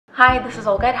Hi, this is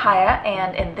Olga at HighYa,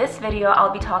 and in this video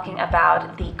I'll be talking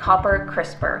about the Copper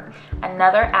Crisper,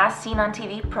 another as seen on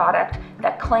TV product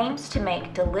that claims to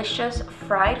make delicious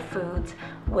fried foods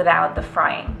without the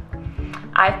frying.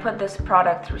 I've put this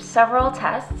product through several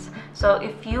tests, so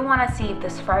if you want to see if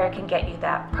this fryer can get you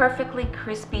that perfectly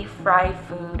crispy fried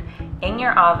food in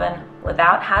your oven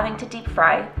without having to deep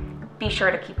fry, be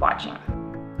sure to keep watching.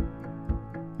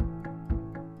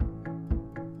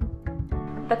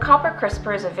 The Copper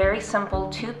Crisper is a very simple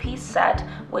two-piece set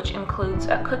which includes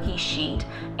a cookie sheet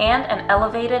and an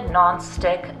elevated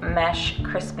non-stick mesh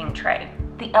crisping tray.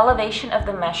 The elevation of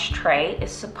the mesh tray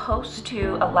is supposed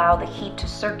to allow the heat to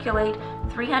circulate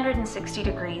 360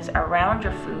 degrees around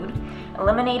your food,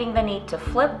 eliminating the need to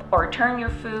flip or turn your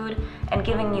food and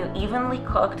giving you evenly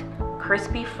cooked,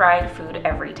 crispy fried food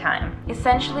every time.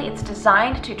 Essentially, it's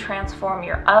designed to transform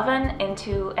your oven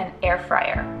into an air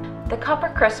fryer. The Copper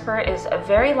Crisper is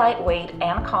very lightweight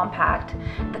and compact.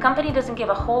 The company doesn't give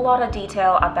a whole lot of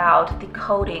detail about the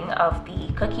coating of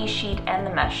the cookie sheet and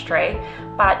the mesh tray,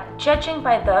 but judging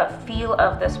by the feel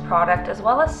of this product as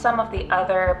well as some of the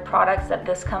other products that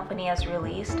this company has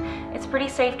released, it's pretty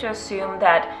safe to assume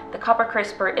that the Copper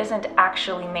Crisper isn't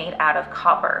actually made out of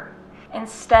copper.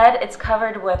 Instead, it's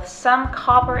covered with some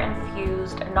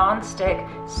copper-infused non-stick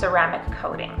ceramic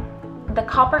coating. The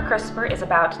Copper Crisper is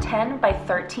about 10 by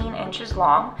 13 inches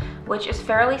long, which is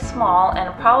fairly small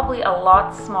and probably a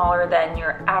lot smaller than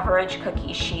your average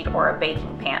cookie sheet or a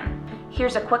baking pan.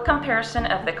 Here's a quick comparison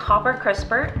of the Copper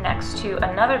Crisper next to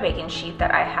another baking sheet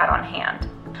that I had on hand.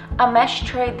 A mesh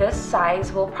tray this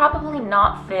size will probably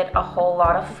not fit a whole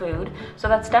lot of food, so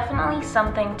that's definitely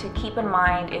something to keep in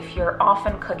mind if you're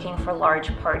often cooking for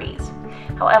large parties.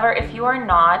 However, if you are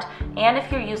not, and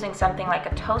if you're using something like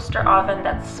a toaster oven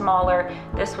that's smaller,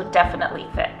 this would definitely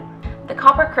fit. The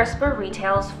Copper Crisper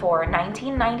retails for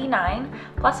 $19.99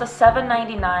 plus a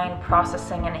 $7.99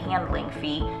 processing and handling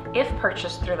fee if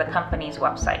purchased through the company's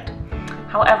website.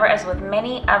 However, as with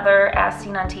many other as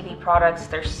seen on TV products,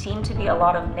 there seemed to be a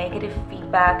lot of negative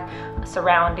feedback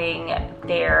surrounding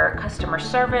their customer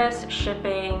service,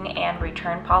 shipping, and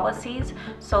return policies.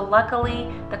 So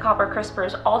luckily, the Copper Crisper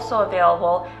is also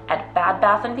available at Bed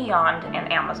Bath & Beyond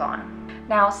and Amazon.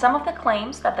 Now, some of the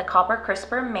claims that the Copper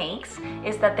Crisper makes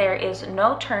is that there is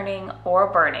no turning or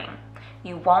burning.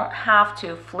 You won't have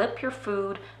to flip your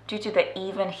food due to the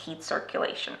even heat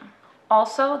circulation.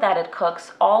 Also, that it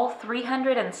cooks all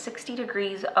 360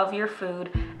 degrees of your food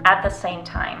at the same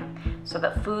time, so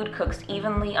the food cooks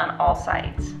evenly on all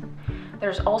sides.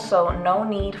 There's also no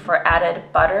need for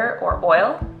added butter or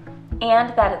oil,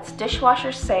 and that it's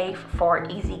dishwasher safe for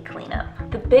easy cleanup.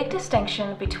 The big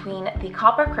distinction between the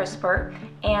Copper Crisper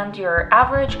and your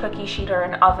average cookie sheet or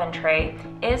an oven tray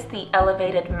is the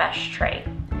elevated mesh tray.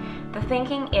 The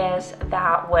thinking is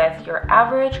that with your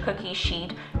average cookie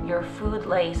sheet, your food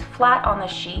lays flat on the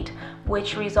sheet,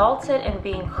 which results in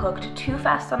being cooked too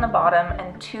fast on the bottom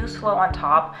and too slow on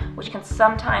top, which can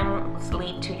sometimes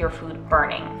lead to your food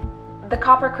burning. The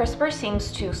Copper Crisper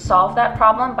seems to solve that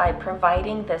problem by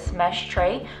providing this mesh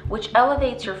tray, which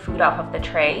elevates your food off of the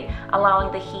tray,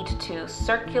 allowing the heat to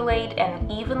circulate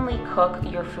and evenly cook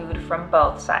your food from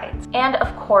both sides. And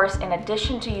of course, in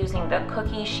addition to using the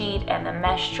cookie sheet and the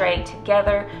mesh tray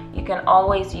together, you can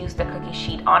always use the cookie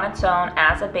sheet on its own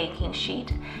as a baking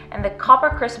sheet. And the Copper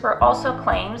Crisper also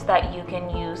claims that you can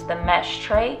use the mesh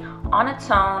tray on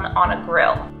its own on a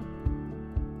grill.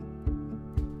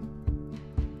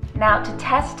 Now, to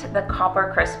test the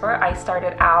Copper Crisper, I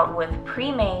started out with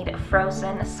pre-made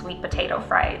frozen sweet potato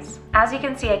fries. As you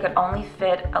can see, I could only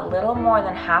fit a little more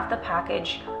than half the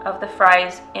package of the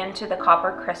fries into the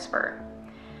Copper Crisper.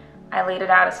 I laid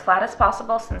it out as flat as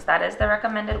possible since that is the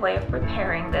recommended way of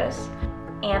preparing this.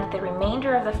 And the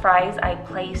remainder of the fries I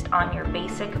placed on your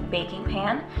basic baking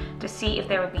pan to see if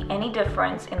there would be any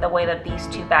difference in the way that these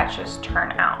two batches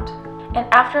turn out. And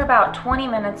after about 20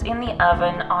 minutes in the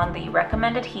oven on the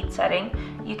recommended heat setting,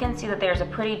 you can see that there's a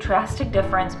pretty drastic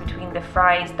difference between the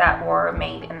fries that were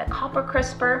made in the Copper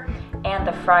Crisper and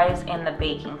the fries in the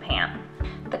baking pan.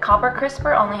 The Copper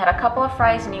Crisper only had a couple of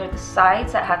fries near the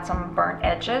sides that had some burnt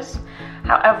edges.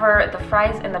 However, the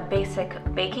fries in the basic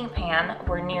baking pan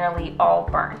were nearly all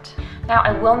burnt. Now,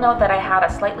 I will note that I had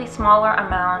a slightly smaller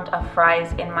amount of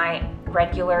fries in my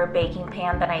regular baking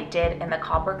pan than I did in the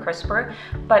Copper Crisper,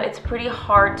 but it's pretty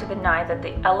hard to deny that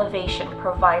the elevation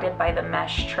provided by the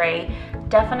mesh tray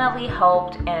definitely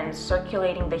helped in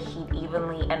circulating the heat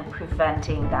evenly and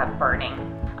preventing that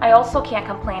burning. I also can't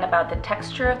complain about the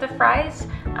texture of the fries,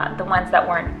 the ones that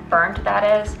weren't burnt,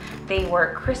 that is. They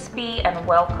were crispy and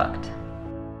well cooked.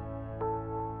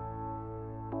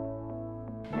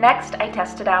 Next, I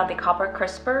tested out the copper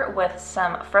crisper with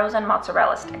some frozen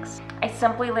mozzarella sticks. I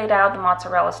simply laid out the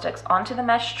mozzarella sticks onto the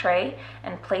mesh tray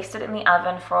and placed it in the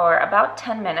oven for about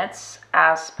 10 minutes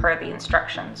as per the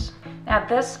instructions. Now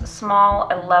this small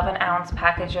 11-ounce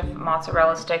package of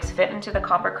mozzarella sticks fit into the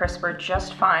copper crisper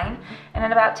just fine, and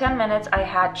in about 10 minutes I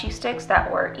had cheese sticks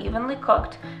that were evenly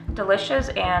cooked, delicious,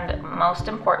 and most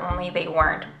importantly, they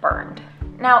weren't burned.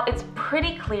 Now, it's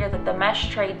pretty clear that the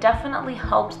mesh tray definitely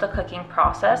helps the cooking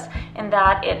process in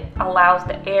that it allows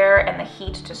the air and the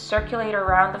heat to circulate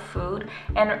around the food,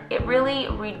 and it really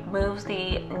removes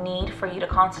the need for you to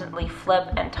constantly flip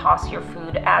and toss your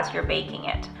food as you're baking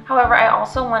it. However, I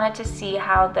also wanted to see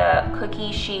how the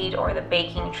cookie sheet or the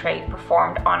baking tray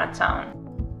performed on its own.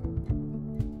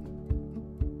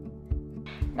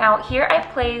 Now here I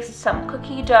placed some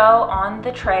cookie dough on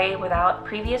the tray without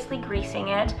previously greasing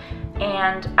it,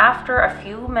 and after a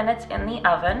few minutes in the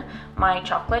oven, my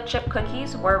chocolate chip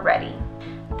cookies were ready.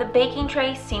 The baking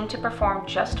tray seemed to perform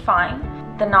just fine.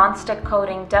 The non-stick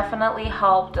coating definitely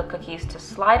helped the cookies to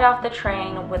slide off the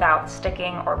tray without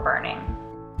sticking or burning.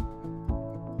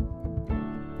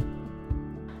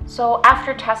 So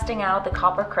after testing out the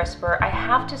copper crisper, I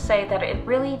have to say that it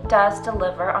really does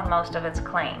deliver on most of its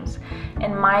claims.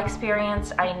 In my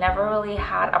experience, I never really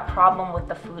had a problem with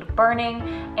the food burning,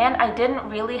 and I didn't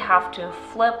really have to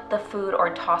flip the food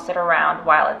or toss it around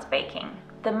while it's baking.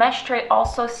 The mesh tray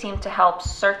also seemed to help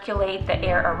circulate the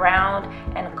air around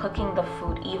and cooking the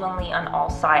food evenly on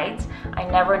all sides. I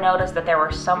never noticed that there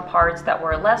were some parts that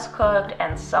were less cooked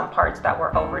and some parts that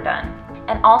were overdone.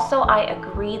 And also, I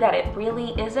agree that it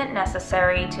really isn't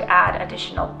necessary to add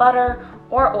additional butter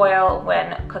or oil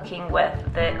when cooking with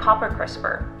the copper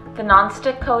crisper. The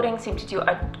non-stick coating seemed to do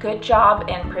a good job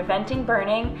in preventing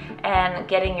burning and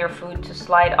getting your food to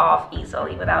slide off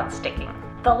easily without sticking.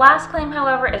 The last claim,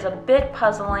 however, is a bit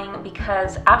puzzling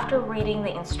because after reading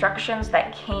the instructions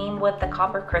that came with the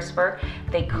copper crisper,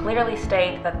 they clearly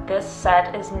state that this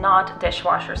set is not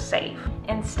dishwasher safe.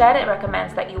 Instead, it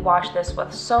recommends that you wash this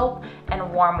with soap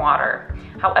and warm water.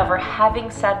 However,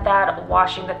 having said that,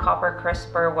 washing the copper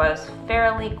crisper was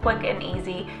fairly quick and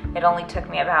easy. It only took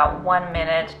me about 1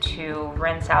 minute to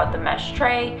rinse out the mesh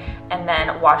tray and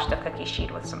then wash the cookie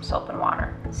sheet with some soap and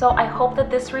water. So I hope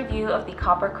that this review of the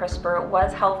copper crisper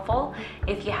was helpful.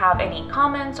 If you have any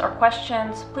comments or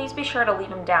questions, please be sure to leave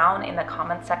them down in the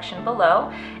comment section below,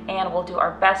 and we'll do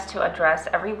our best to address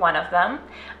every one of them.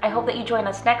 I hope that you join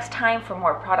us next time for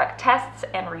more product tests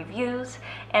and reviews,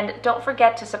 and don't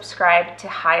forget to subscribe to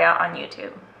HighYa on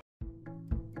YouTube.